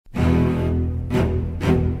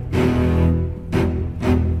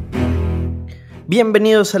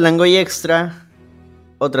Bienvenidos a Langoy Extra.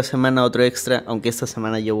 Otra semana, otro extra. Aunque esta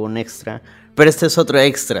semana llevo un extra. Pero este es otro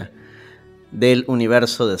extra del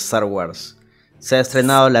universo de Star Wars. Se ha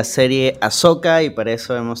estrenado la serie Ahsoka y para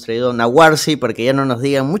eso hemos traído una Warsi, para que ya no nos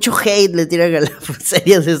digan mucho hate le tiran a las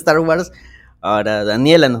series de Star Wars. Ahora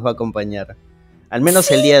Daniela nos va a acompañar. Al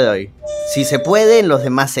menos el día de hoy. Si se puede, en los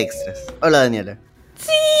demás extras. Hola, Daniela.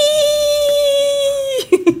 ¡Sí!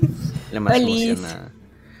 La más Feliz. emocionada.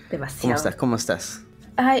 Demasiado. ¿Cómo estás?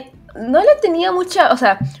 Ay, no le tenía mucha... O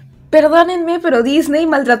sea, perdónenme, pero Disney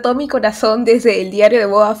maltrató mi corazón desde el diario de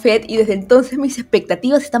Boba Fett y desde entonces mis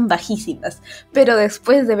expectativas están bajísimas. Pero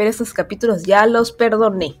después de ver estos capítulos ya los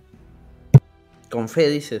perdoné. Con fe,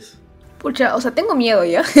 dices. Pucha, o sea, tengo miedo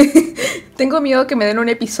ya. Tengo miedo que me den un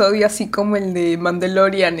episodio así como el de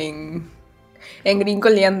Mandalorian en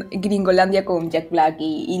Gringolandia con Jack Black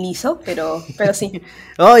y Lizzo, pero sí.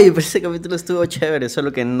 Ay, pues ese capítulo estuvo chévere,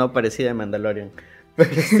 solo que no parecía de Mandalorian.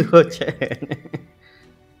 Pero estuvo chévere.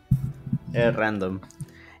 Es random.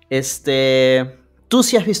 ¿Tú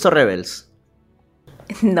sí has visto Rebels?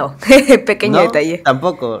 No, pequeño ¿No? detalle.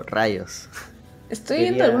 Tampoco, rayos. Estoy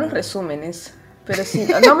viendo algunos resúmenes, pero sí,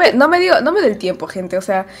 no me doy el tiempo, gente. O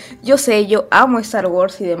sea, yo sé, yo amo Star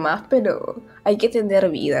Wars y demás, pero hay que tener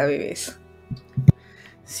vida, bebés.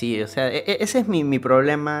 Sí, o sea, ese es mi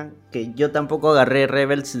problema, que yo tampoco agarré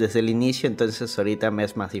Rebels desde el inicio, entonces ahorita me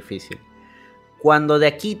es más difícil. Cuando de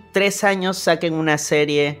aquí 3 años saquen una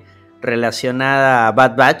serie relacionada a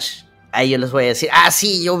Bad Batch, ahí yo les voy a decir,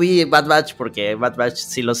 sí, yo vi Bad Batch, porque Bad Batch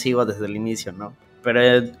sí lo sigo desde el inicio, ¿no? Pero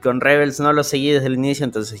con Rebels no lo seguí desde el inicio,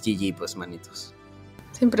 entonces GG, pues, manitos.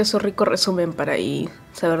 Siempre es un rico resumen para ahí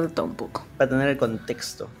saber de todo un poco. Para tener el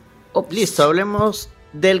contexto. Ops. Listo, hablemos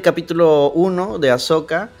del capítulo 1 de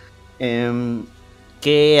Ahsoka,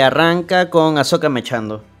 que arranca con Ahsoka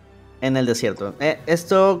mechando en el desierto.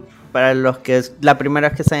 Esto, para los que es la primera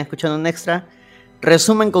vez que están escuchando un extra,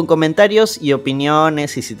 resumen con comentarios y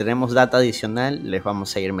opiniones, y si tenemos data adicional, les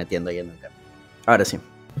vamos a ir metiendo ahí en el canal. Ahora sí.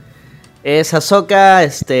 Es Ahsoka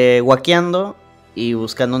guaqueando y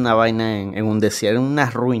buscando una vaina en un desierto, en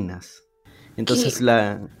unas ruinas. Entonces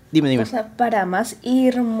Dime. O sea, para más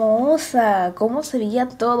hermosa, cómo se veía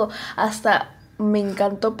todo. Hasta me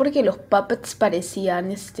encantó porque los puppets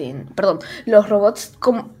parecían, los robots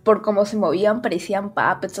por cómo se movían parecían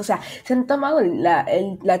puppets. O sea, se han tomado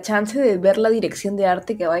la chance de ver la dirección de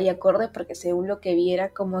arte que vaya acorde, porque según lo que vi era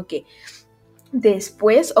como que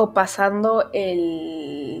después o pasando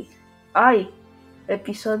el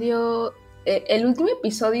último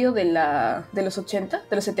episodio de los 80,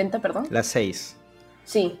 de los 70, perdón. La 6.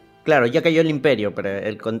 Sí. Claro, ya cayó el Imperio para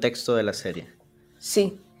el contexto de la serie.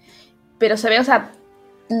 Sí. Pero se ve, o sea,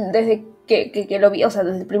 desde que lo vi, o sea,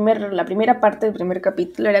 desde la primera parte del primer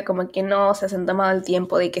capítulo era como que no, se han tomado el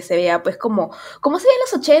tiempo de que se vea, pues, como se veía en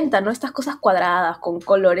los 80, ¿no? Estas cosas cuadradas, con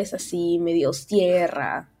colores así, medios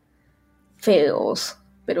tierra, feos.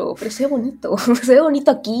 Pero se ve bonito, se ve bonito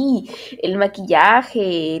aquí. El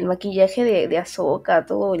maquillaje de Ahsoka,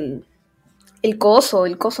 todo el coso,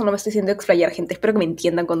 no me estoy diciendo explayar, gente, espero que me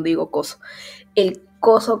entiendan cuando digo coso. El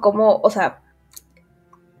coso, como, o sea,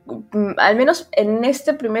 al menos en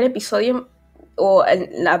este primer episodio, o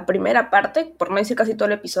en la primera parte, por no decir casi todo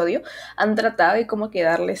el episodio, han tratado de como que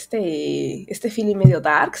darle este feeling medio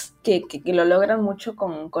darks, que lo logran mucho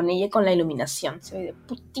con ella y con la iluminación. Se ve de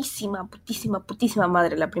putísima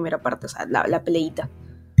madre la primera parte, o sea, la peleita.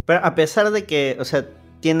 Pero a pesar de que, o sea,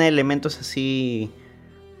 tiene elementos así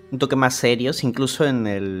un toque más serios, incluso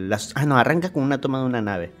arranca con una toma de una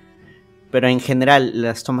nave. Pero en general,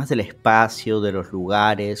 las tomas del espacio, de los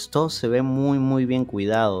lugares, todo se ve muy, muy bien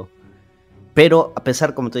cuidado. Pero a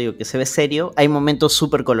pesar, como te digo, que se ve serio, hay momentos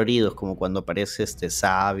súper coloridos, como cuando aparece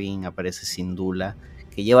Sabin, aparece Syndulla,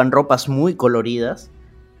 que llevan ropas muy coloridas,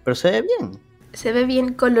 pero se ve bien. Se ve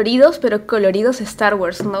bien coloridos, pero coloridos Star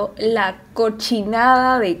Wars, ¿no? La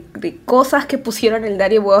cochinada de cosas que pusieron el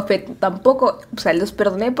diario Boba Fett. Tampoco, o sea, los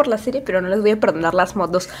perdoné por la serie, pero no les voy a perdonar las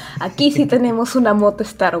motos. Aquí sí tenemos una moto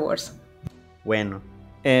Star Wars. Bueno,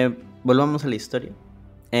 volvamos a la historia.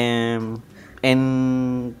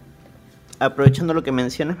 Aprovechando lo que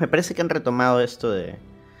mencionas, me parece que han retomado esto de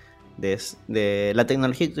la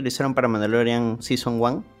tecnología que utilizaron para Mandalorian Season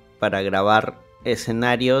 1 para grabar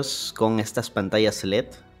escenarios con estas pantallas LED.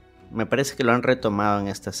 Me parece que lo han retomado en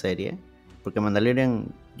esta serie, porque Mandalorian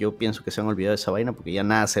yo pienso que se han olvidado de esa vaina, porque ya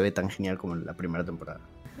nada se ve tan genial como en la primera temporada.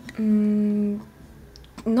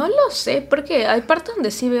 No lo sé, porque hay partes donde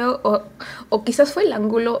sí veo, o quizás fue el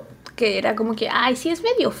ángulo que era como que, sí es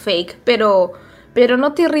medio fake, pero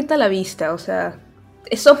no te irrita la vista, o sea,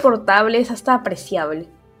 es soportable, es hasta apreciable.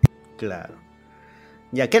 Claro.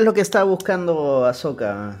 Ya, ¿qué es lo que está buscando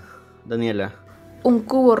Ahsoka, Daniela? Un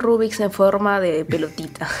cubo Rubik's en forma de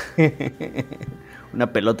pelotita.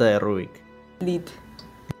 Una pelota de Rubik. Lit.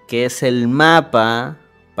 Que es el mapa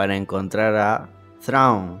para encontrar a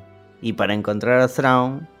Thrawn. Y para encontrar a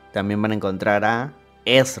Thrawn, también van a encontrar a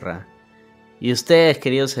Ezra. Y ustedes,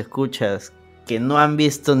 queridos escuchas, que no han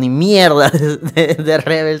visto ni mierda de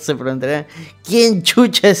Rebels, se preguntarán, ¿quién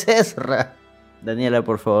chucha es Ezra? Daniela,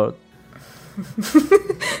 por favor.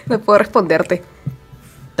 No puedo responderte.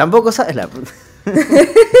 Tampoco sabes la...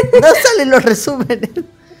 No salen los resúmenes.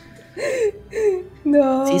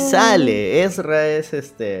 No. Sí sale. Ezra es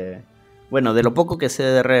Bueno, de lo poco que sé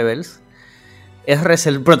de Rebels, Ezra es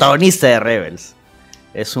el protagonista de Rebels.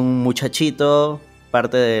 Es un muchachito,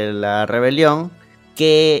 parte de la rebelión,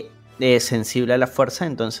 que es sensible a la fuerza,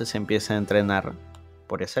 entonces empieza a entrenar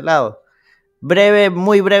por ese lado.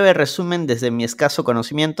 Muy breve resumen desde mi escaso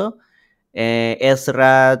conocimiento.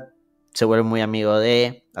 Ezra se vuelve muy amigo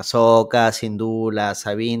de Ahsoka, Syndulla,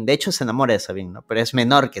 Sabine. De hecho se enamora de Sabine, ¿no? Pero es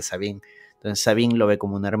menor que Sabine. Entonces Sabine lo ve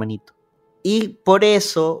como un hermanito. Y por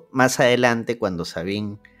eso, más adelante, cuando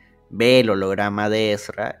Sabine ve el holograma de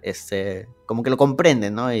Ezra, como que lo comprende,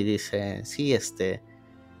 ¿no? Y dice, sí, te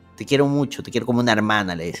quiero mucho, te quiero como una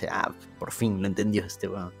hermana, le dice. Por fin lo entendió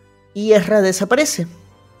bueno. Y Ezra desaparece.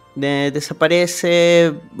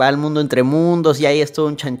 Desaparece, va al mundo entre mundos y ahí es todo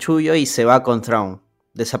un chanchullo y se va con Thrawn.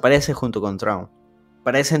 Desaparece junto con Thrawn.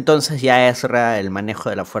 Para ese entonces ya Ezra el manejo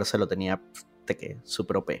de la fuerza lo tenía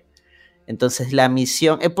super OP. Entonces la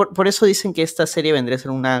misión... por eso dicen que esta serie vendría a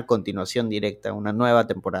ser una continuación directa, una nueva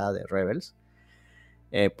temporada de Rebels.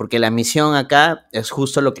 Porque la misión acá es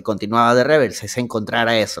justo lo que continuaba de Rebels, es encontrar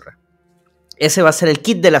a Ezra. Ese va a ser el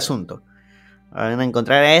kit del asunto. Van a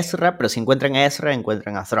encontrar a Ezra, pero si encuentran a Ezra,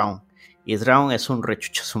 encuentran a Thrawn. Y Thrawn es un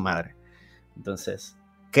rechucho a su madre. Entonces,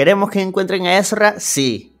 ¿queremos que encuentren a Ezra?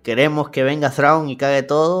 Sí. ¿Queremos que venga Thrawn y cague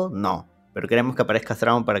todo? No. Pero queremos que aparezca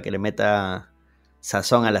Thrawn para que le meta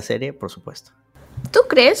sazón a la serie, por supuesto. ¿Tú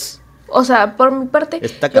crees? O sea, por mi parte,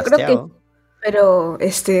 está yo casteado. Creo que...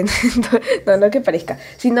 Pero, no que parezca.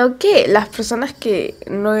 Sino que las personas que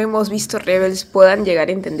no hemos visto Rebels puedan llegar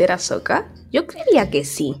a entender a Ahsoka. Yo creería que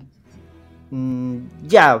sí.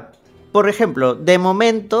 Ya, por ejemplo, de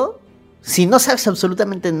momento, si no sabes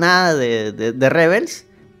absolutamente nada de Rebels,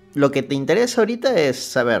 lo que te interesa ahorita es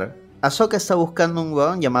saber, Ahsoka está buscando un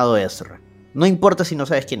huevón llamado Ezra. No importa si no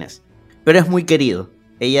sabes quién es, pero es muy querido.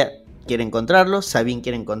 Ella quiere encontrarlo, Sabine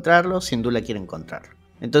quiere encontrarlo, Syndulla quiere encontrarlo.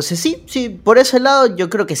 Entonces sí, por ese lado yo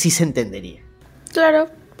creo que sí se entendería. Claro,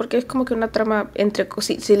 porque es como que una trama entre...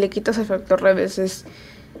 Si le quitas el factor Rebels es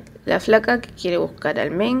la flaca que quiere buscar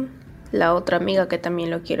al men, la otra amiga que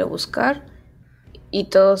también lo quiere buscar, y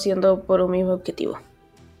todo siendo por un mismo objetivo.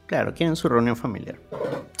 Claro, quieren su reunión familiar.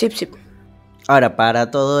 Chip. Ahora,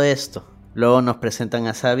 para todo esto, luego nos presentan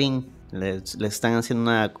a Sabine, les están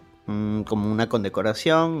haciendo como una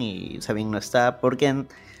condecoración y Sabine no está, porque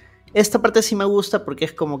esta parte sí me gusta porque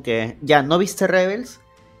es como que, ya, no viste Rebels,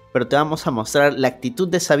 pero te vamos a mostrar la actitud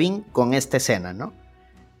de Sabine con esta escena, ¿no?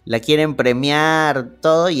 La quieren premiar,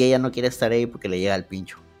 todo, y ella no quiere estar ahí porque le llega al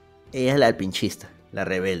pincho. Ella es la pinchista, la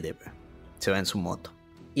rebelde, se va en su moto.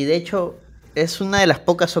 Y de hecho, es una de las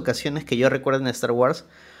pocas ocasiones que yo recuerdo en Star Wars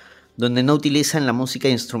donde no utilizan la música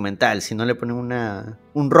instrumental, sino le ponen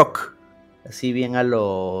un rock, así bien a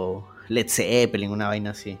lo Led Zeppelin, una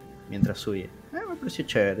vaina así, mientras sube. Me pareció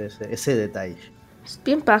chévere ese detalle. Es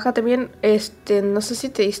bien paja también, no sé si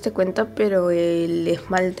te diste cuenta, pero el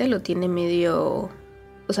esmalte lo tiene medio...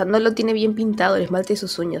 O sea, no lo tiene bien pintado el esmalte de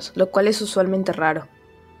sus uñas, lo cual es usualmente raro.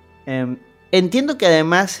 Entiendo que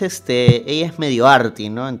además ella es medio arty,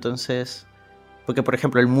 ¿no? Entonces, porque por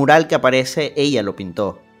ejemplo el mural que aparece, ella lo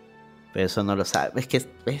pintó, pero eso no lo sabe. Es que,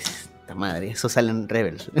 esta madre, eso sale en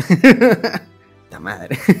Rebels. Esta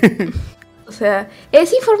madre. O sea,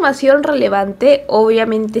 ¿es información relevante?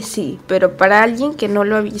 Obviamente sí, pero para alguien que no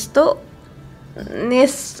lo ha visto,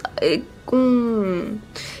 es un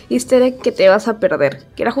easter egg que te vas a perder.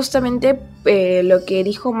 Que era justamente lo que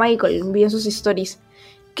dijo Michael, vi en sus stories,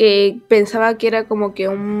 que pensaba que era como que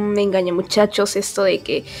un engaño muchachos, esto de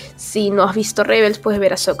que si no has visto Rebels puedes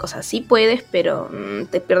ver a Ahsoka. O sea, sí puedes, pero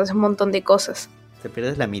te pierdes un montón de cosas. Te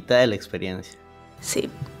pierdes la mitad de la experiencia. Sí.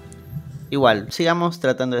 Igual, sigamos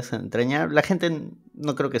tratando de desentrañar. La gente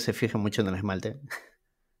no creo que se fije mucho en el esmalte.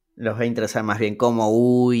 Los va a interesar más bien cómo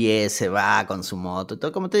huye, se va con su moto y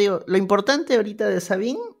todo. Como te digo, lo importante ahorita de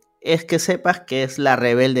Sabine es que sepas que es la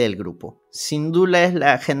rebelde del grupo. Syndulla es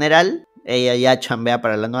la general. Ella ya chambea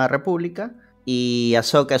para la Nueva República. Y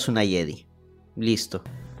Ahsoka es una Jedi. Listo.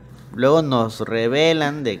 Luego nos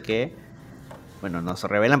revelan de que Bueno, nos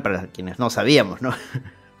revelan para quienes no sabíamos, ¿no?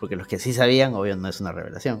 Porque los que sí sabían, obvio, no es una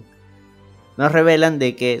revelación. Nos revelan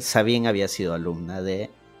de que Sabine había sido alumna de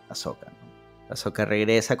Ahsoka, ¿no? Ahsoka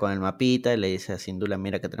regresa con el mapita y le dice a Syndulla,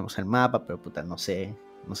 mira que tenemos el mapa, pero puta, no sé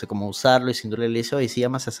cómo usarlo. Y Syndulla le dice, oye, si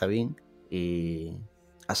llamas a Sabine. Y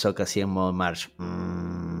Ahsoka así en modo March.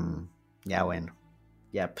 Ya bueno,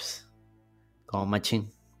 ya pues, como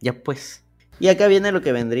machín, ya pues. Y acá viene lo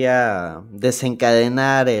que vendría a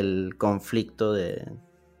desencadenar el conflicto de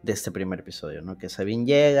este primer episodio, ¿no? Que Sabine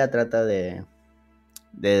llega, trata de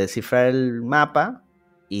descifrar el mapa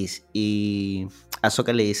y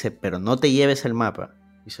Ahsoka le dice, pero no te lleves el mapa.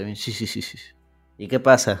 Y Sabine, sí. ¿Y qué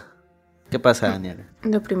pasa? ¿Qué pasa, Daniela?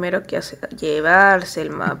 Lo primero que hace es llevarse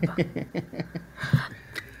el mapa.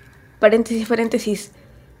 Paréntesis.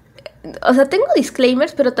 O sea, tengo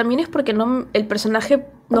disclaimers, pero también es porque el personaje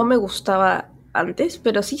no me gustaba antes,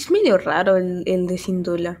 pero sí es medio raro el de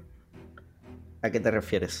Syndulla. ¿A qué te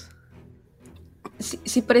refieres?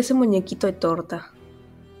 Sí parece muñequito de torta.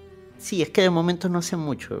 Sí, es que de momento no hace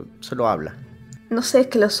mucho, solo habla. No sé, es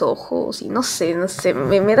que los ojos y no sé,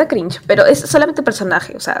 me da cringe, pero es solamente el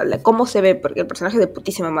personaje, o sea, cómo se ve, porque el personaje es de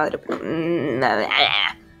putísima madre, pero nada.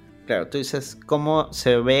 Claro, tú dices cómo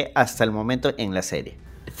se ve hasta el momento en la serie.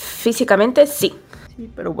 Físicamente, sí.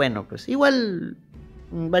 Sí, pero bueno, pues igual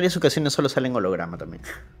en varias ocasiones solo sale en holograma también.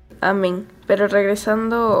 Amén. Pero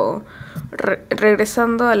regresando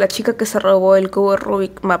a la chica que se robó el cubo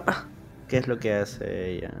Rubik mapa. ¿Qué es lo que hace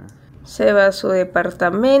ella? Se va a su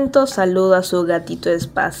departamento, saluda a su gatito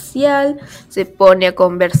espacial, se pone a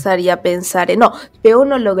conversar y a pensar. No, ve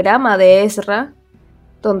un holograma de Xtra,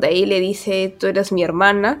 donde ahí le dice, tú eres mi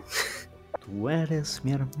hermana. Tú eres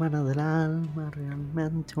mi hermana del alma,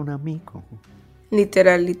 realmente un amigo.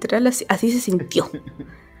 Literal, así se sintió.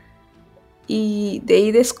 Y de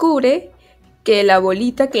ahí descubre que la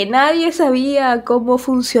bolita que nadie sabía cómo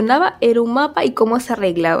funcionaba era un mapa y cómo se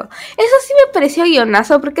arreglaba. Eso sí me pareció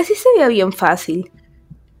guionazo porque así se veía bien fácil.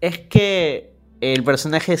 Es que el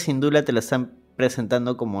personaje de Syndulla te lo están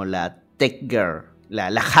presentando como la tech girl,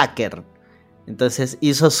 la hacker. Entonces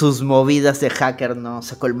hizo sus movidas de hacker, ¿no?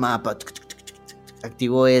 Sacó el mapa,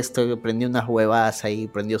 activó esto, prendió unas huevas ahí,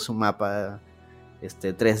 prendió su mapa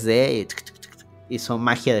 3D y hizo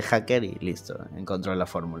magia de hacker y listo, encontró la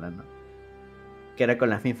fórmula, ¿no? Que era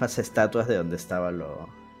con las mismas estatuas de donde estaba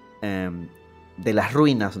de las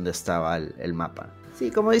ruinas donde estaba el mapa.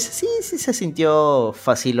 Sí, como dice, sí se sintió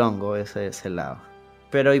facilongo ese lado.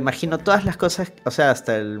 Pero imagino todas las cosas, o sea,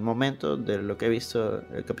 hasta el momento de lo que he visto,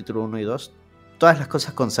 el capítulo 1 y 2, todas las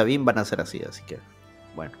cosas con Sabine van a ser así que,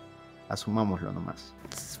 bueno, asumámoslo nomás.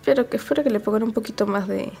 Espero que le pongan un poquito más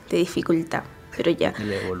de dificultad, pero ya. Y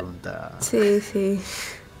de voluntad. Sí.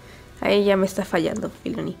 Ahí ya me está fallando,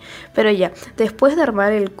 Filoni. Pero ya, después de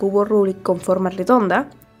armar el cubo Rubik con forma redonda,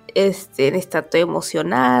 está toda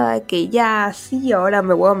emocionada, que ya, sí, ahora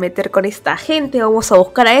me voy a meter con esta gente, vamos a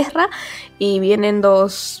buscar a Xtra, y vienen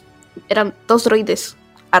eran dos droides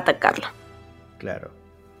a atacarla. Claro.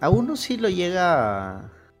 A uno sí lo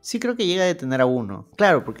llega... Sí creo que llega a detener a uno.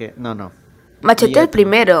 Claro, porque... No. Machetea el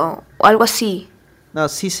primero, o algo así. No,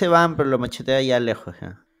 sí se van, pero lo machetea ya lejos,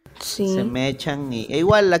 ya. Sí. Se me echan e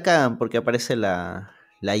igual la cagan porque aparece la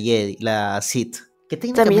Jedi, la Sith. Que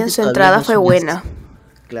también su entrada fue buena.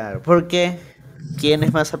 Claro, porque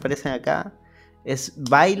 ¿quiénes más aparecen acá? Es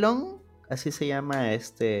Bylon, así se llama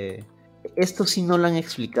Esto sí no lo han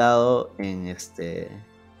explicado en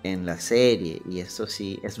la serie, y esto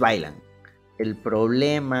sí es Bylon. El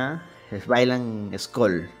problema es Bylon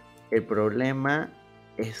Skull. El problema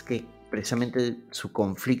es que precisamente su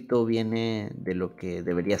conflicto viene de lo que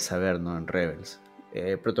debería saber, ¿no? En Rebels.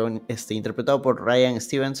 Interpretado por Ryan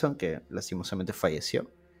Stevenson, que lastimosamente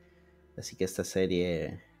falleció. Así que esta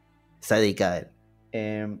serie está dedicada a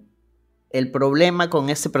él. El problema con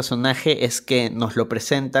este personaje es que nos lo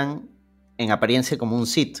presentan en apariencia como un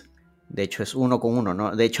Sith. De hecho, es 1 con 1,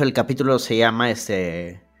 ¿no? De hecho, el capítulo se llama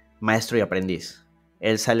Maestro y Aprendiz.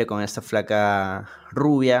 Él sale con esta flaca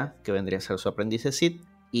rubia, que vendría a ser su aprendiz de Sith.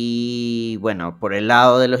 Y bueno, por el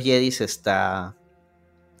lado de los Jedis está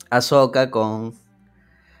Ahsoka con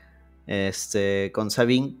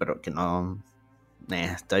Sabine, pero que no...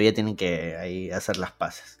 todavía tienen que ahí hacer las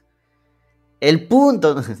paces. El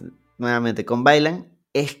punto, nuevamente, con Bylon,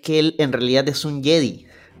 es que él en realidad es un Jedi.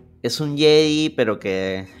 Es un Jedi, pero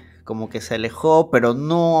que como que se alejó, pero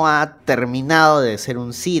no ha terminado de ser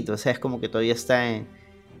un Sith. O sea, es como que todavía está en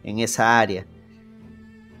esa área.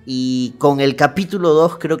 Y con el capítulo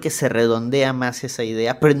 2 creo que se redondea más esa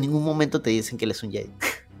idea, pero en ningún momento te dicen que él es un Jedi.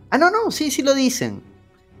 No, sí lo dicen.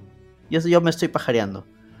 Yo me estoy pajareando.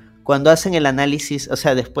 Cuando hacen el análisis, o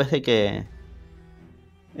sea, después de que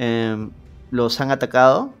los han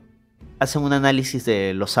atacado, hacen un análisis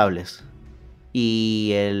de los sables.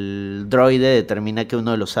 Y el droide determina que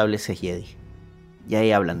uno de los sables es Jedi. Y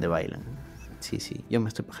ahí hablan de Bailan. Sí, yo me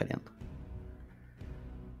estoy pajareando.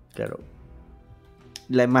 Claro.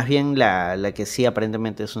 Más bien la que sí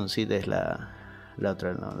aparentemente es un Sith es la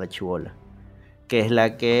otra, ¿no? La chibola. Que es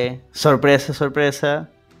la que, sorpresa,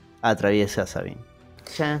 atraviesa a Sabine.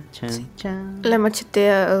 Chan. La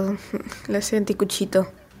machetea, la hace anticuchito.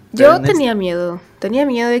 Yo tenía miedo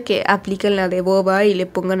de que apliquen la de Boba y le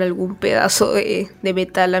pongan algún pedazo de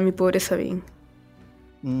metal a mi pobre Sabine.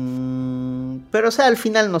 Pero o sea, al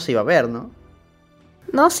final no se iba a ver, ¿no?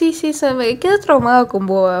 No, sí, se me quedé traumado con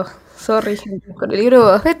Boba. Sorry, gente, con el libro de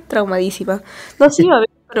Boba Fett, traumadísima. No se iba a ver,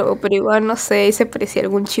 pero igual, no sé, se parecía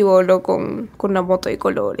algún chibolo con una moto de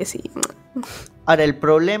colores y... Ahora, el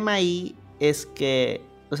problema ahí es que,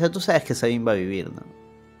 o sea, tú sabes que Sabine va a vivir, ¿no?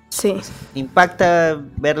 Sí. Pues, impacta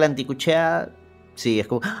verla anticucheada, sí, es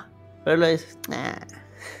como... Pero lo es...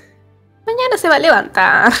 Mañana se va a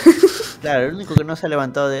levantar. Claro, el único que no se ha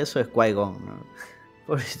levantado de eso es Qui-Gon, ¿no?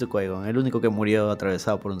 Pobrecito Qui-Gon, el único que murió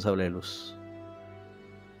atravesado por un sable de luz.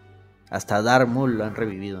 Hasta Darth Maul lo han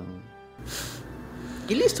revivido, ¿no?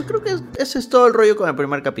 Y listo, creo que eso es todo el rollo con el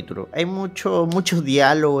primer capítulo. Hay mucho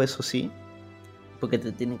diálogo, eso sí, porque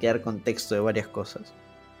te tienen que dar contexto de varias cosas.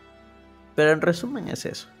 Pero en resumen es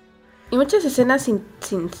eso. Y muchas escenas sin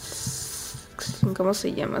 ¿cómo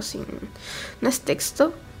se llama? No es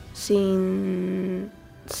texto,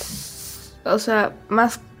 o sea,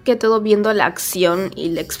 más que todo viendo la acción y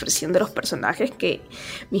la expresión de los personajes que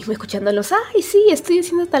mismo escuchándolos, ay sí, estoy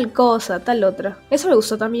haciendo tal cosa, tal otra. Eso me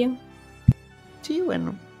gustó también. Sí,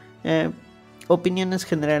 bueno. Opiniones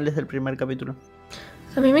generales del primer capítulo.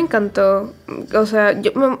 A mí me encantó. O sea,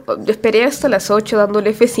 yo esperé hasta las 8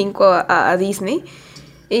 dándole F5 a Disney.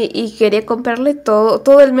 Y quería comprarle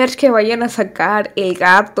todo el merch que vayan a sacar. El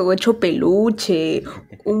gato hecho peluche.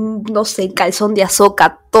 No sé, calzón de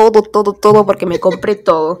Ahsoka. Todo, porque me compré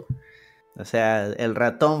todo. O sea, el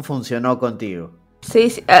ratón funcionó contigo.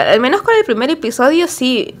 Sí, al menos con el primer episodio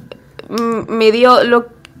sí. Me dio lo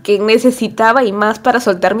que necesitaba y más para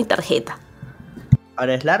soltar mi tarjeta.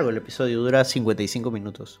 Ahora es largo el episodio, dura 55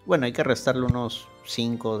 minutos. Bueno, hay que restarle unos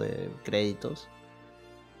 5 de créditos.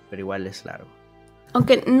 Pero igual es largo.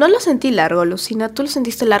 Aunque no lo sentí largo, Lucina. ¿Tú lo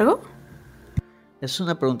sentiste largo? Es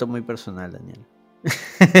una pregunta muy personal, Daniel.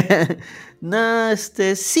 No,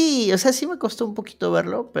 sí, o sea, sí me costó un poquito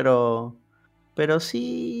verlo, pero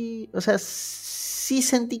sí, o sea, sí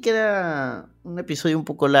sentí que era un episodio un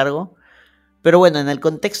poco largo, pero bueno, en el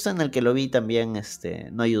contexto en el que lo vi también,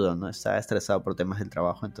 no ayudó, ¿no? Estaba estresado por temas del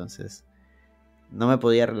trabajo, entonces no me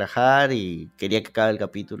podía relajar y quería que acabe el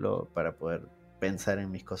capítulo para poder pensar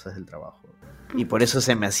en mis cosas del trabajo. Y por eso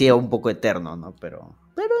se me hacía un poco eterno, ¿no? Pero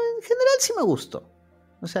en general sí me gustó.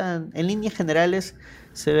 O sea, en líneas generales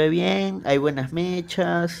se ve bien, hay buenas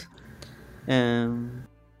mechas,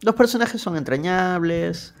 los personajes son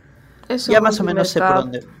entrañables, ya más o menos sé por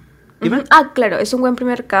dónde. ¿Dime? Claro, es un buen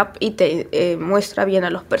primer cap y te muestra bien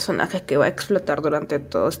a los personajes que va a explotar durante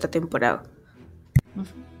toda esta temporada.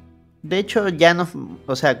 De hecho, ya no,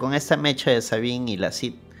 o sea, con esta mecha de Sabine y la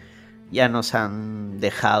Sith, ya nos han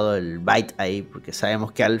dejado el bite ahí, porque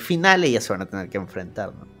sabemos que al final ellas se van a tener que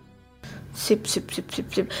enfrentar, ¿no? Sí.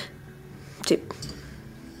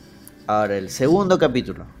 Ahora, el segundo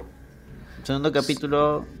capítulo. El segundo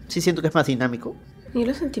capítulo sí siento que es más dinámico. Yo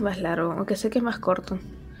lo sentí más largo, aunque sé que es más corto.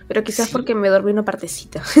 Pero quizás sí, porque me dormí una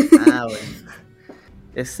partecita. Bueno.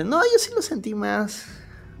 No, yo sí lo sentí más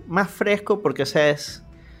fresco, porque, o sea, es...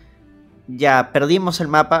 Ya perdimos el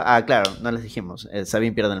mapa. Claro, no les dijimos.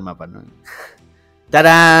 Sabine pierde el mapa, ¿no?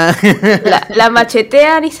 ¡Tarán! La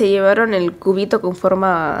machetean y se llevaron el cubito con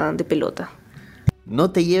forma de pelota.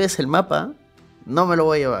 No te lleves el mapa. No me lo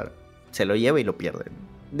voy a llevar. Se lo lleva y lo pierde.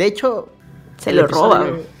 De hecho, se lo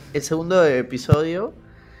roban. El segundo episodio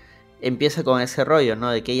empieza con ese rollo, ¿no?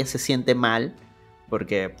 De que ella se siente mal.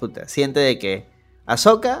 Porque, siente de que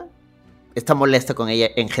Ahsoka está molesta con ella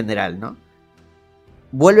en general, ¿no?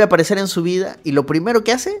 Vuelve a aparecer en su vida y lo primero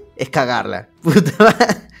que hace es cagarla.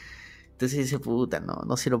 Entonces dice,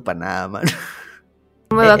 no sirvo para nada, mano.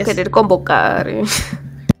 No me va a querer convocar.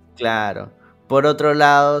 Claro. Por otro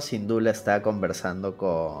lado, Syndulla está conversando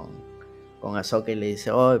con Ahsoka y le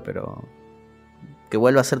dice, pero que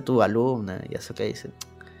vuelva a ser tu alumna. Y Ahsoka dice,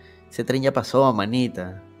 ese tren ya pasó,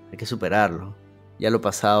 manita. Hay que superarlo. Ya lo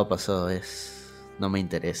pasado, no me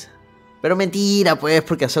interesa. Pero mentira, pues,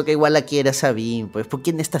 porque Ahsoka igual la quiere a Sabine, pues,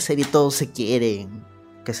 porque en esta serie todos se quieren,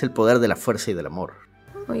 que es el poder de la fuerza y del amor.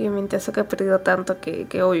 Obviamente Ahsoka ha perdido tanto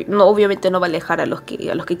que obviamente no va a alejar a los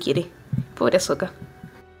que quiere. Pobre Ahsoka.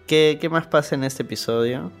 ¿Qué más pasa en este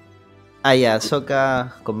episodio? Ya,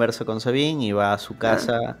 Ahsoka conversa con Sabine y va a su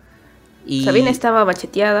casa. Sabine Y... estaba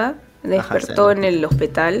macheteada, Ajá, está en despertó el en el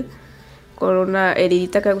hospital. hospital con una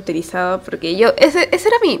heridita cauterizada, porque esa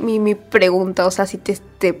era mi pregunta, o sea, si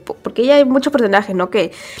porque ya hay muchos personajes, ¿no?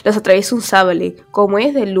 Que los atraviesa un sable, como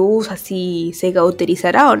es de luz, así, ¿se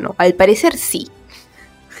cauterizará o no? Al parecer sí,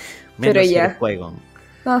 pero Menos si eres ya, Qui-Gon.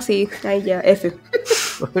 no, sí, ahí ya, F.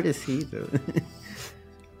 Pobrecito.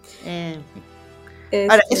 En fin.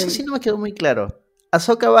 Ahora, eso Este, sí no me quedó muy claro.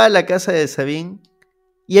 Ahsoka va a la casa de Sabine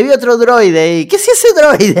y había otro droide ahí. ¿Qué hacía ese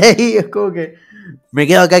droide ahí? Es como que me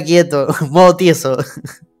quedo acá quieto, modo tieso.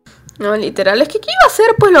 no, literal, es que ¿qué iba a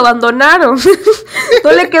hacer? Pues lo abandonaron,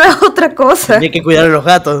 no le queda otra cosa. Tenía que cuidar a los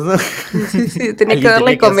gatos, ¿no? Sí, sí, tenía que Alguien darle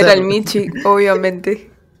tenía a que comer al hacerlo. Michi,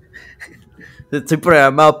 obviamente. Estoy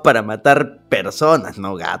programado para matar personas,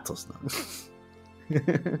 no gatos, ¿no?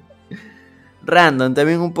 Random,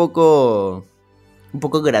 también un poco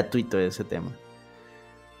gratuito ese tema.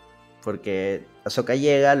 Porque Ahsoka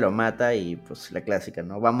llega, lo mata y pues la clásica,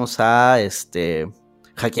 ¿no? Vamos a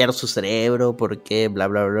hackear su cerebro porque bla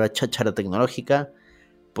bla bla, cháchara tecnológica,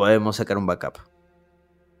 podemos sacar un backup.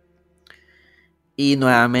 Y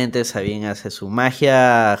nuevamente Sabine hace su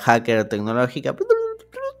magia hacker tecnológica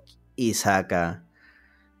y saca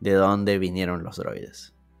de dónde vinieron los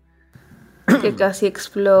droides. Que casi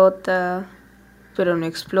explota, pero no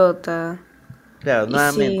explota. Claro, Y sí,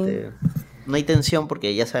 nuevamente no hay tensión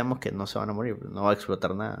porque ya sabemos que no se van a morir, no va a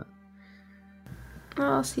explotar nada.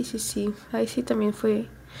 no, sí, sí, sí, ahí sí también fue.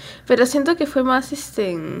 Pero siento que fue más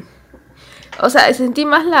o sea, sentí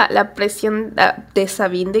más la presión de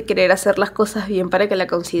Sabine de querer hacer las cosas bien para que la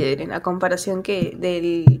consideren, a comparación que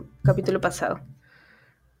del capítulo pasado.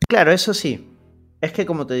 Claro, eso sí. Es que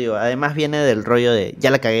como te digo, además viene del rollo de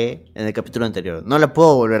ya la cagué en el capítulo anterior. No la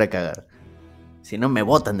puedo volver a cagar. Si no me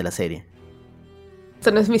botan de la serie.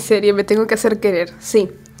 Esto no es mi serie, me tengo que hacer querer, sí.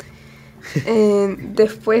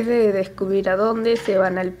 Después de descubrir a dónde se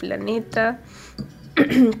van al planeta,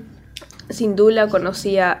 Sindula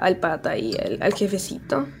conocía al pata y al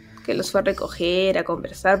jefecito, que los fue a recoger, a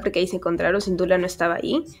conversar, porque ahí se encontraron. Sindula no estaba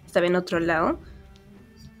ahí, estaba en otro lado.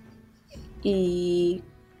 Y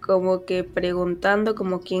como que preguntando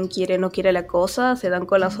como quién quiere o no quiere la cosa, se dan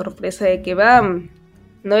con la sorpresa de que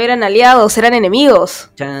no eran aliados, eran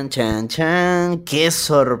enemigos. Chan, chan, chan. ¡Qué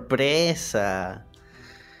sorpresa!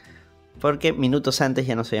 Porque minutos antes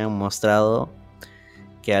ya nos habían mostrado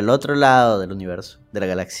que al otro lado del universo, de la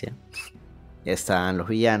galaxia, están los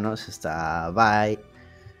villanos, está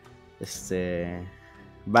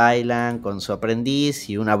Bailan con su aprendiz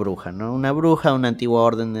y una bruja, ¿no? Una bruja, una antigua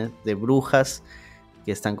orden de brujas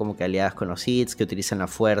que están como que aliadas con los Sith, que utilizan la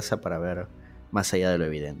fuerza para ver más allá de lo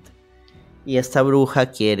evidente. Y esta bruja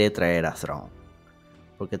quiere traer a Thrawn,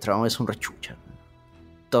 porque Thrawn es un rechucha.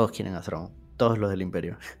 Todos quieren a Thrawn, todos los del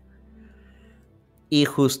Imperio. Y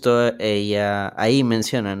justo ella ahí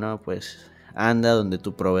menciona, ¿no? Pues anda donde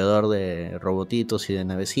tu proveedor de robotitos y de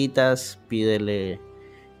navecitas, pídele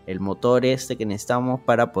el motor que necesitamos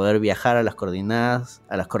para poder viajar a las coordenadas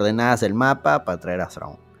del mapa para traer a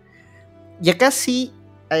Thrawn. Y acá sí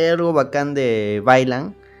hay algo bacán de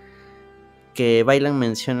Bailan, que Bailan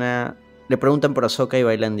menciona, le preguntan por Ahsoka y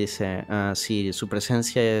Bailan dice, sí, su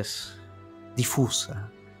presencia es difusa.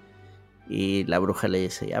 Y la bruja le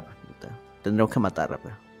dice, ya, pues, puta, tendremos que matarla,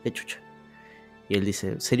 pero qué chucha. Y él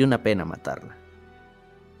dice, sería una pena matarla.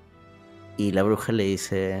 Y la bruja le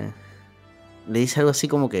dice algo así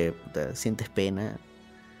como que, puta, sientes pena.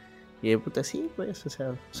 Y puta, sí, pues, o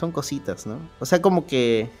sea, son cositas, ¿no? O sea, como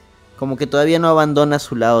que todavía no abandona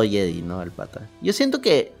su lado Jedi, ¿no? El pata. Yo siento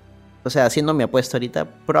que, o sea, haciendo mi apuesta ahorita,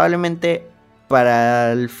 probablemente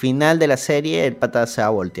para el final de la serie el pata se va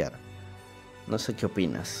a voltear. No sé qué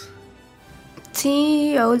opinas.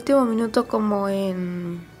 Sí, a último minuto como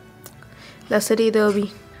en la serie de Obi.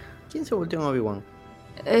 ¿Quién se volteó en Obi-Wan?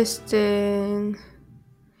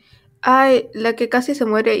 Ay, la que casi se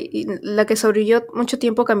muere y la que sobrevivió mucho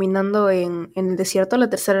tiempo caminando en el desierto, la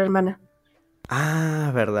tercera hermana.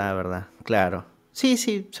 Ah, verdad, claro. Sí,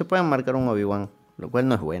 se puede marcar un Obi-Wan, lo cual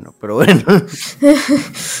no es bueno, pero bueno.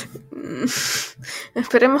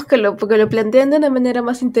 Esperemos porque lo planteen de una manera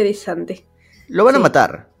más interesante. Lo van a Sí.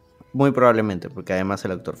 matar, muy probablemente, porque además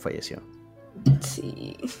el actor falleció.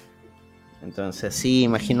 Sí. Entonces sí,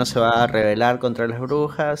 imagino se va a rebelar contra las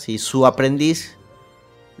brujas y su aprendiz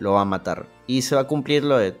lo va a matar. Y se va a cumplir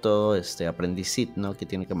lo de todo aprendiz Sith, ¿no? Que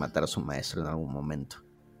tiene que matar a su maestro en algún momento.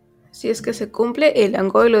 Si es que se cumple, el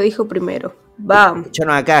Langoy lo dijo primero. ¡Bam! Lo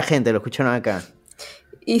escucharon acá, gente, lo escucharon acá.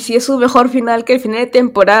 Y si es un mejor final que el final de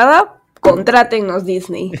temporada, contrátennos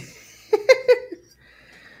Disney.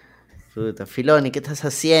 Puta, Filoni, ¿qué estás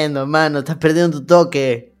haciendo, mano? Estás perdiendo tu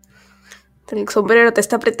toque. El sombrero te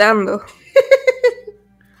está apretando.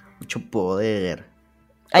 Mucho poder.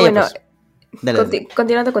 Ah, ya Bueno, pues. Dale.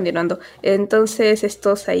 continuando. Entonces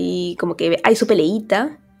estos ahí como que hay su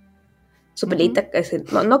peleita. Su peleita,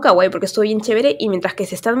 no kawaii porque estuvo bien chévere. Y mientras que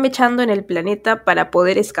se están mechando en el planeta para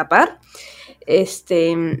poder escapar,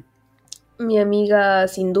 mi amiga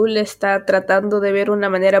Sindul está tratando de ver una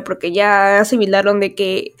manera porque ya asimilaron de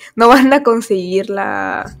que no van a conseguir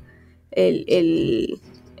el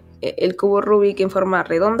cubo Rubik en forma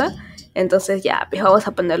redonda. Entonces ya, pues vamos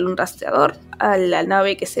a ponerle un rastreador a la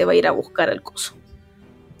nave que se va a ir a buscar al coso.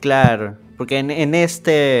 Claro, porque en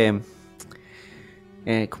este...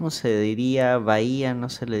 ¿cómo se diría? Bahía no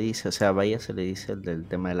se le dice, o sea, bahía se le dice el del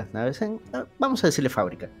tema de las naves. Vamos a decirle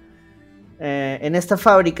fábrica. En esta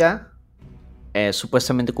fábrica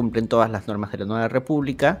supuestamente cumplen todas las normas de la Nueva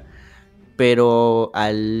República, pero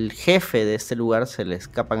al jefe de este lugar se le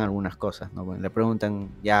escapan algunas cosas, ¿no? Bueno, le preguntan,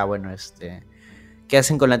 ya, bueno, ¿qué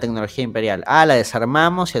hacen con la tecnología imperial? Ah, la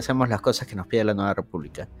desarmamos y hacemos las cosas que nos pide la Nueva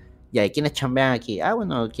República. Ya, ¿y quiénes chambean aquí? Ah,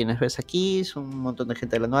 bueno, quienes ves aquí son un montón de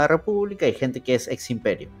gente de la Nueva República y gente que es ex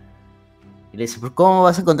imperio. Y le dice, ¿pero cómo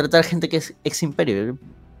vas a contratar gente que es ex imperio?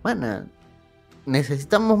 Mana,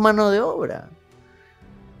 necesitamos mano de obra.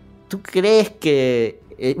 ¿Tú crees que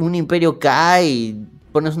un imperio cae y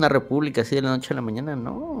pones una república así de la noche a la mañana?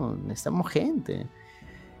 No, necesitamos gente.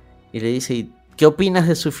 Y le dice, ¿y qué opinas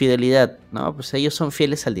de su fidelidad? No, pues ellos son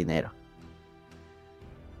fieles al dinero.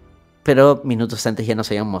 Pero minutos antes ya nos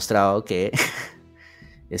habían mostrado que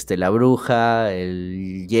la bruja,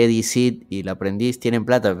 el Jedi Sith y el aprendiz tienen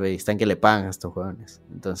plata, pero están que le pagan a estos jóvenes.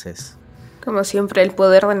 Entonces... Como siempre, el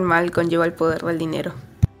poder del mal conlleva el poder del dinero.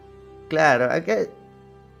 Claro, acá...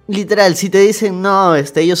 Literal, si te dicen, no,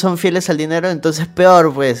 ellos son fieles al dinero, entonces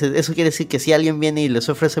peor, pues. Eso quiere decir que si alguien viene y les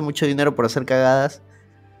ofrece mucho dinero por hacer cagadas,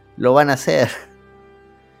 lo van a hacer.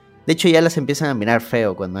 De hecho, ya las empiezan a mirar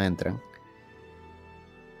feo cuando entran.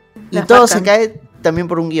 Y todo se cae también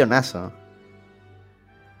por un guionazo.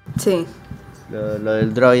 Sí. Lo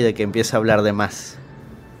del droide que empieza a hablar de más.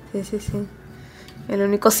 Sí. El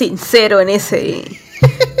único sincero en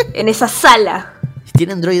esa sala.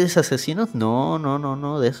 ¿Tienen droides asesinos?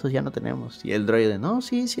 No, de esos ya no tenemos. Y el droide, no,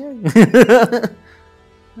 sí hay.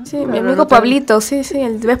 Sí, mi amigo Pablito, sí,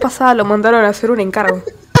 el vez pasada lo mandaron a hacer un encargo.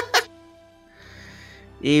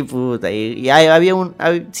 Y puta,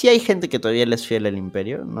 sí hay gente que todavía les fiel al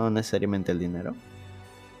imperio, no necesariamente el dinero.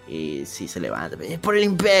 Y sí se levanta, es por el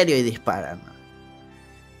imperio y disparan.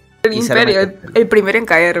 El imperio, el primero en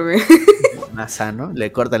caer, güey. Más sano,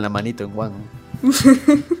 le cortan la manito en Juan.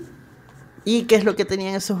 ¿Y qué es lo que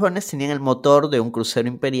tenían esos jóvenes? Tenían el motor de un crucero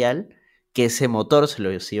imperial, que ese motor se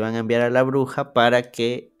los iban a enviar a la bruja para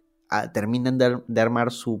que terminen de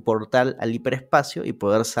armar su portal al hiperespacio y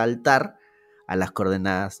poder saltar a las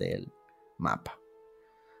coordenadas del mapa.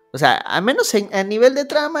 O sea, al menos a nivel de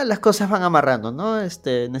trama las cosas van amarrando, ¿no?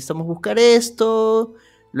 Necesitamos buscar esto,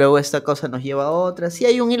 luego esta cosa nos lleva a otra. Sí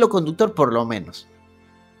hay un hilo conductor por lo menos.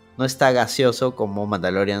 No está gaseoso como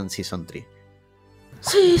Mandalorian Season 3.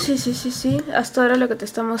 Sí. Hasta ahora lo que te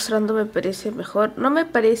está mostrando me parece mejor. No me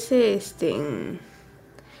parece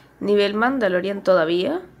nivel Mandalorian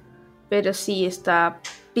todavía, pero sí está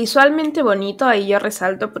visualmente bonito. Ahí yo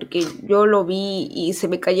resalto porque yo lo vi y se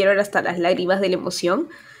me cayeron hasta las lágrimas de la emoción.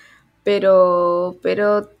 Pero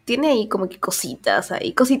tiene ahí como que cositas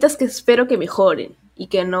que espero que mejoren y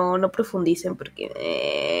que no profundicen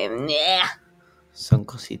porque son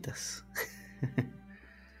cositas.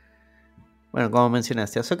 Bueno, como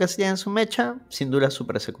mencionaste, Ahsoka sigue en su mecha, sin duda su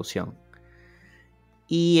persecución.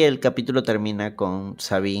 Y el capítulo termina con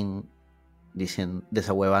Sabine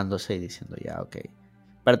desahuevándose y diciendo ya, ok.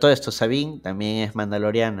 Para todo esto, Sabine también es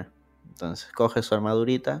mandaloriana. Entonces coge su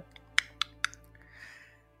armadurita,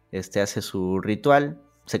 hace su ritual,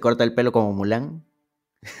 se corta el pelo como Mulan.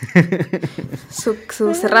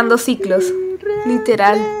 Su cerrando ciclos,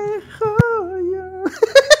 literal.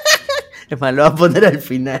 Es más, lo va a poner al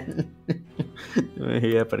final. Me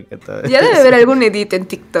había percatado. Ya debe haber algún edit en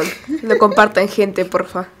TikTok. Lo compartan, gente,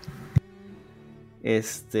 porfa.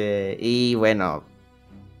 Y bueno,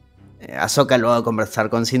 Ahsoka luego de conversar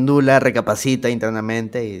con Syndulla, recapacita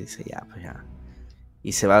internamente y dice, ya, pues ya.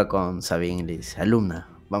 Y se va con Sabine y le dice, alumna,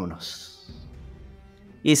 vámonos.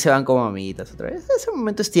 Y se van como amiguitas otra vez. Ese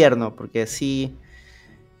momento es tierno, porque sí...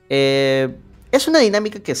 es una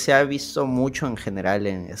dinámica que se ha visto mucho en general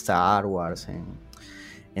en Star Wars,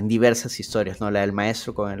 en diversas historias, ¿no? La del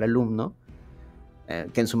maestro con el alumno,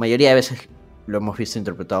 que en su mayoría de veces lo hemos visto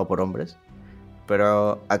interpretado por hombres,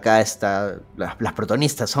 pero acá las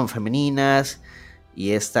protagonistas son femeninas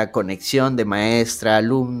y esta conexión de maestra,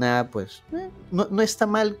 alumna, pues no está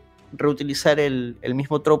mal reutilizar el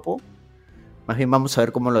mismo tropo. Más bien vamos a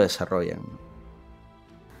ver cómo lo desarrollan, ¿no?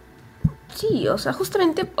 Sí, o sea,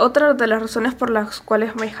 justamente otra de las razones por las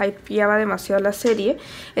cuales me hypeaba demasiado la serie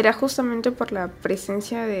era justamente por la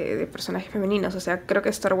presencia de personajes femeninos. O sea, creo que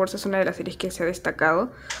Star Wars es una de las series que se ha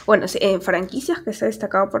destacado, bueno, en franquicias que se ha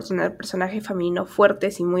destacado por tener personajes femeninos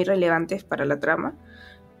fuertes y muy relevantes para la trama.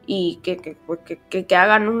 Y que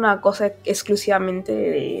hagan una cosa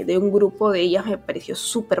exclusivamente de un grupo de ellas me pareció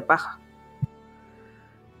súper paja.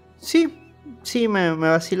 Sí, me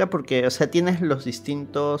vacila porque, o sea, tienes los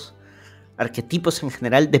distintos arquetipos en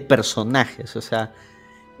general de personajes. O sea,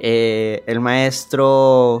 el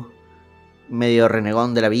maestro medio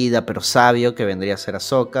renegón de la vida, pero sabio, que vendría a ser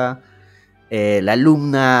Ahsoka. La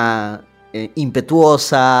alumna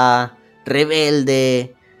impetuosa,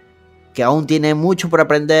 rebelde, que aún tiene mucho por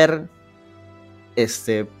aprender,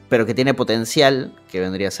 pero que tiene potencial, que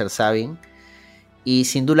vendría a ser Sabine. Y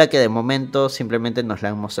sin duda que de momento simplemente nos la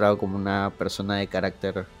han mostrado como una persona de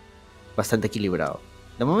carácter bastante equilibrado.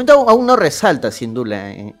 De momento aún no resalta, sin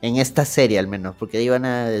duda, en esta serie al menos, porque iban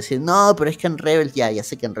a decir, no, pero es que en Rebels, ya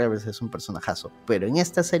sé que en Rebels es un personajazo, pero en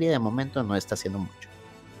esta serie de momento no está haciendo mucho.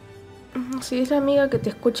 Sí, es la amiga que te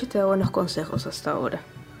escucha y te da buenos consejos hasta ahora.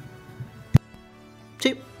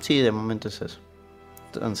 Sí, de momento es eso.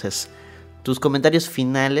 Entonces, tus comentarios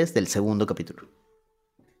finales del segundo capítulo.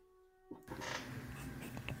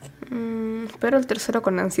 Pero el tercero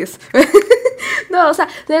con ansias. No, o sea,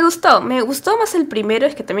 me gustó más el primero,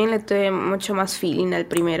 es que también le tuve mucho más feeling al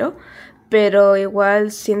primero, pero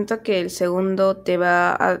igual siento que el segundo te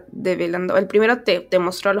va develando, el primero te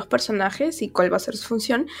mostró a los personajes y cuál va a ser su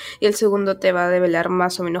función, y el segundo te va a develar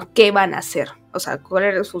más o menos qué van a hacer, o sea, cuál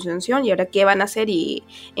era su función y ahora qué van a hacer y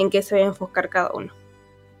en qué se va a enfocar cada uno,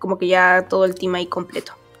 como que ya todo el team ahí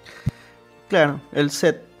completo. Claro, el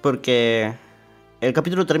set, porque el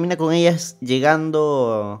capítulo termina con ellas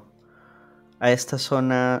llegando a esta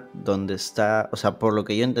zona donde está, o sea, por lo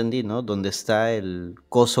que yo entendí, ¿no? Donde está el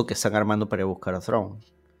coso que están armando para buscar a Thrawn.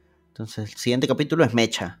 Entonces, el siguiente capítulo es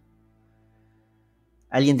mecha.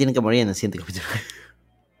 Alguien tiene que morir en el siguiente capítulo.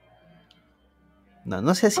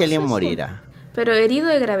 No sé si alguien morirá. Sí. Pero herido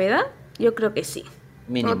de gravedad, yo creo que sí.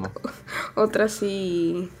 Mínimo. Otra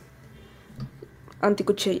sí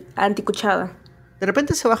anticuchada. De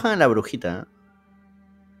repente se bajan a la brujita, ¿eh?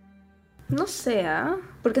 No sé,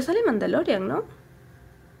 porque sale Mandalorian, ¿no?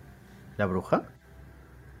 ¿La bruja?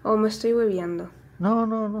 O me estoy hueviando.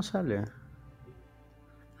 No sale.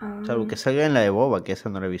 Salvo que salga en la de Boba, que esa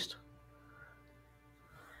no la he visto.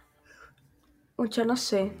 Mucha, no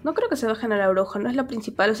sé. No creo que se bajen a la bruja, no es la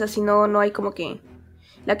principal, o sea, si no hay como que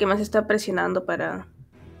la que más está presionando para...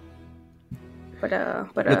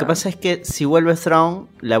 Lo que pasa es que si vuelve Thrawn,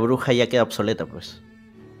 la bruja ya queda obsoleta, pues.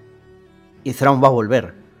 Y Thrawn va a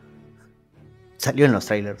volver. Salió en los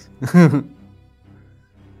trailers.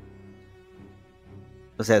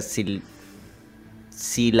 O sea, si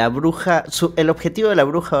la bruja... el objetivo de la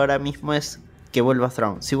bruja ahora mismo es que vuelva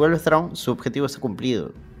Thrawn. Si vuelve Thrawn, su objetivo está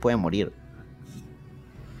cumplido. Puede morir.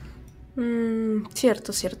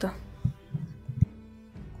 Cierto.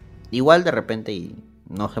 Igual de repente y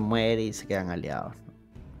no se muere y se quedan aliados, ¿no?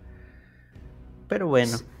 Pero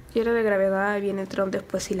bueno. Si era de gravedad, viene Trump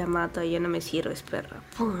después y la mata y ya no me sirves, perra.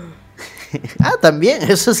 También,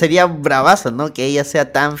 eso sería bravazo, ¿no? Que ella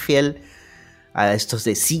sea tan fiel a estos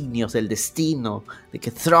designios del destino, de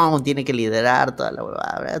que Thrawn tiene que liderar toda la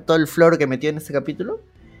huevada, todo el flor que metió en este capítulo,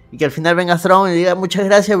 y que al final venga Thrawn y diga muchas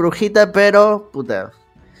gracias, brujita, pero puta,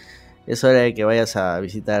 es hora de que vayas a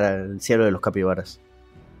visitar al cielo de los capibaras.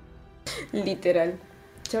 Literal.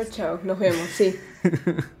 Chao, nos vemos, sí.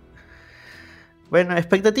 Bueno,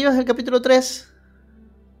 expectativas del capítulo 3.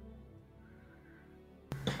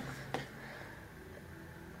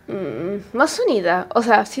 Más unidad, o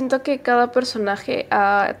sea, siento que cada personaje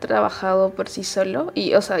ha trabajado por sí solo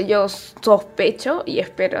y, o sea, yo sospecho y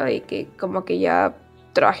espero de que como que ya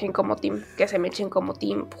trabajen como team, que se me echen como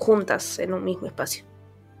team juntas en un mismo espacio.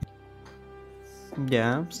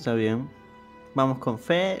 Ya, está bien. Vamos con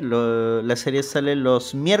fe. La serie sale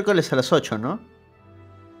los miércoles a las 8, ¿no?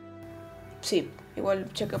 Sí,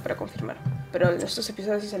 igual cheque para confirmar, pero estos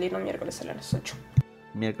episodios salieron miércoles a las 8.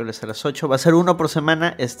 Miércoles a las 8. Va a ser uno por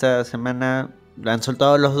semana. Esta semana la han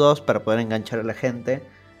soltado los dos para poder enganchar a la gente.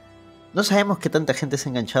 No sabemos qué tanta gente se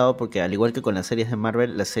ha enganchado porque al igual que con las series de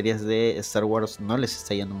Marvel, las series de Star Wars no les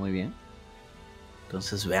está yendo muy bien.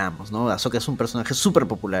 Entonces veamos, ¿no? Ahsoka es un personaje súper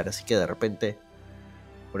popular, así que de repente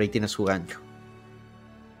por ahí tiene su gancho.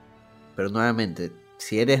 Pero nuevamente,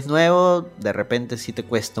 si eres nuevo, de repente sí te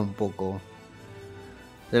cuesta un poco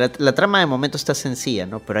La trama de momento está sencilla,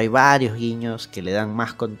 ¿no? Pero hay varios guiños que le dan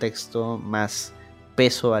más contexto, más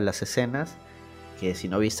peso a las escenas, que si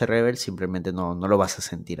no viste Rebels simplemente no lo vas a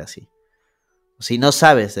sentir así. Si no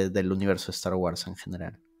sabes del universo de Star Wars en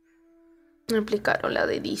general. Me aplicaron la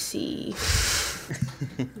de DC.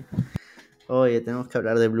 Oye, tenemos que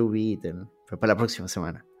hablar de Blue Beetle, pero para la próxima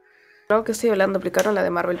semana. No, que estoy hablando, aplicaron la de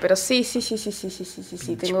Marvel, pero sí,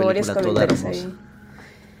 tengo varios comentarios ahí.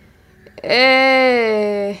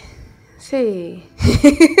 Sí.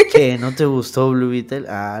 ¿Qué? ¿No te gustó Blue Beetle?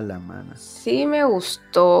 Ah, la mano. Sí me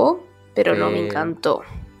gustó, pero no me encantó.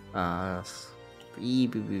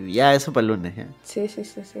 Ya, eso para el lunes. Sí.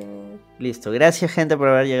 Listo. Gracias, gente, por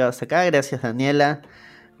haber llegado hasta acá. Gracias, Daniela.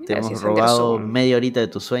 Te hemos robado media horita de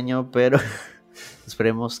tu sueño, pero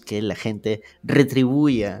esperemos que la gente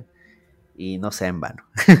retribuya y no sea en vano.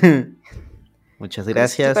 Muchas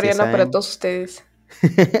gracias. Para todos ustedes.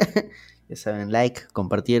 Ya saben, like,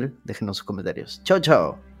 compartir, déjenos sus comentarios. Chao,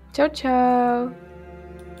 chao. Chao.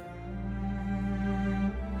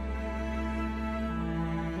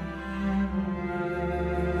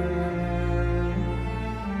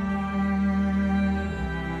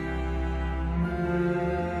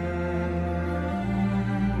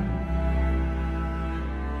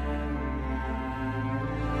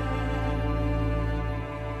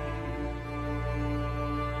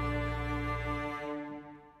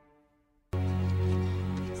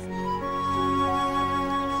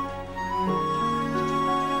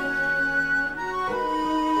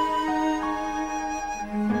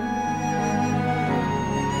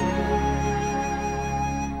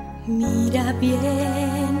 Mira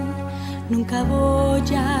bien, nunca voy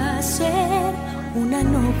a ser una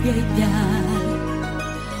novia ideal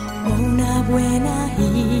o una buena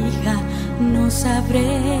hija, no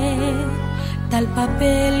sabré tal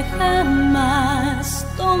papel jamás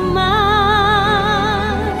tomar.